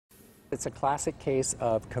It's a classic case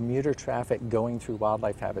of commuter traffic going through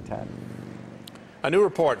wildlife habitat. A new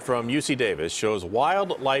report from UC Davis shows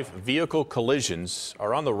wildlife vehicle collisions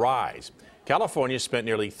are on the rise. California spent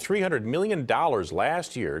nearly $300 million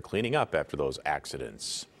last year cleaning up after those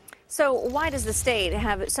accidents. So why does the state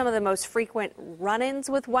have some of the most frequent run-ins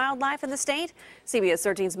with wildlife in the state? CBS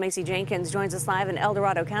 13's Macy Jenkins joins us live in El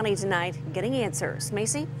Dorado County tonight, getting answers.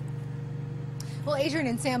 Macy? Well, Adrian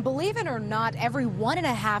and Sam, believe it or not, every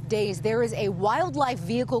 1.5 days there is a wildlife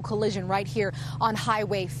vehicle collision right here on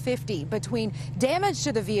Highway 50. Between damage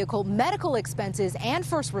to the vehicle, medical expenses, and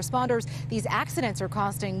first responders, these accidents are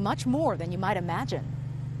costing much more than you might imagine.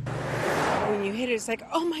 When you hit it, it's like,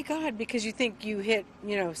 oh my God, because you think you hit,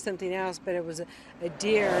 something else, but it was a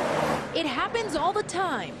deer. It happens all the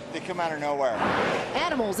time. They come out of nowhere.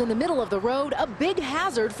 Animals in the middle of the road, a big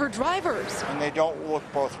hazard for drivers. And they don't look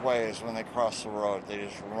both ways when they cross the road. They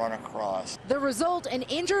just run across. The result, an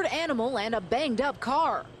injured animal and a banged up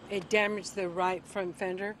car. It damaged the right front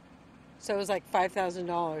fender, so it was like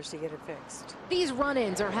 $5,000 to get it fixed. These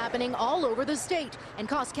run-ins are happening all over the state and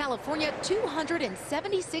cost California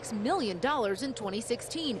 $276 million in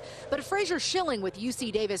 2016. But Fraser Schilling with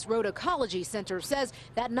UC Davis Road Ecology Center says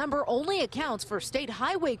that number only accounts for state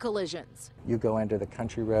highway collisions. You go into the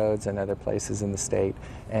country roads and other places in the state,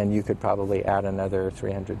 and you could probably add another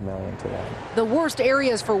 $300 million to that. The worst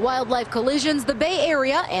areas for wildlife collisions, the Bay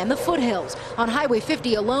Area and the foothills. On Highway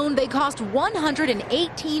 50 alone, they cost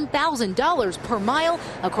 $118,000 per mile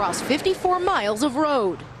across 54 miles of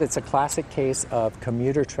road. It's a classic case of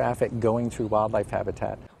commuter traffic going through wildlife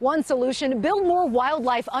habitat. One solution, build more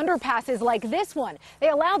wildlife underpasses like this one. They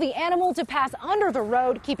allow the animal to pass under the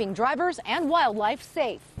road, keeping drivers and wildlife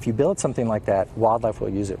safe. If you build something like that, wildlife will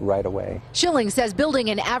use it right away. Schilling says building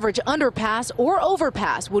an average underpass or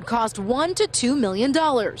overpass would cost $1 to $2 million.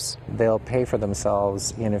 They'll pay for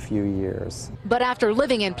themselves in a few years. But after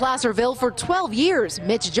living in Placerville for 12 years,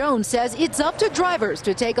 Mitch Jones says it's up to drivers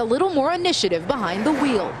to take a little more initiative behind the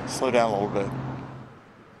wheel. Slow down a little bit.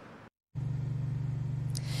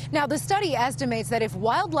 Now, the study estimates that if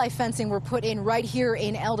wildlife fencing were put in right here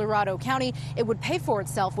in El Dorado County, it would pay for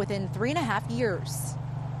itself within 3.5 years.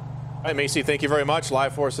 All right, Macy, thank you very much.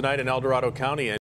 Live for us tonight in El Dorado County.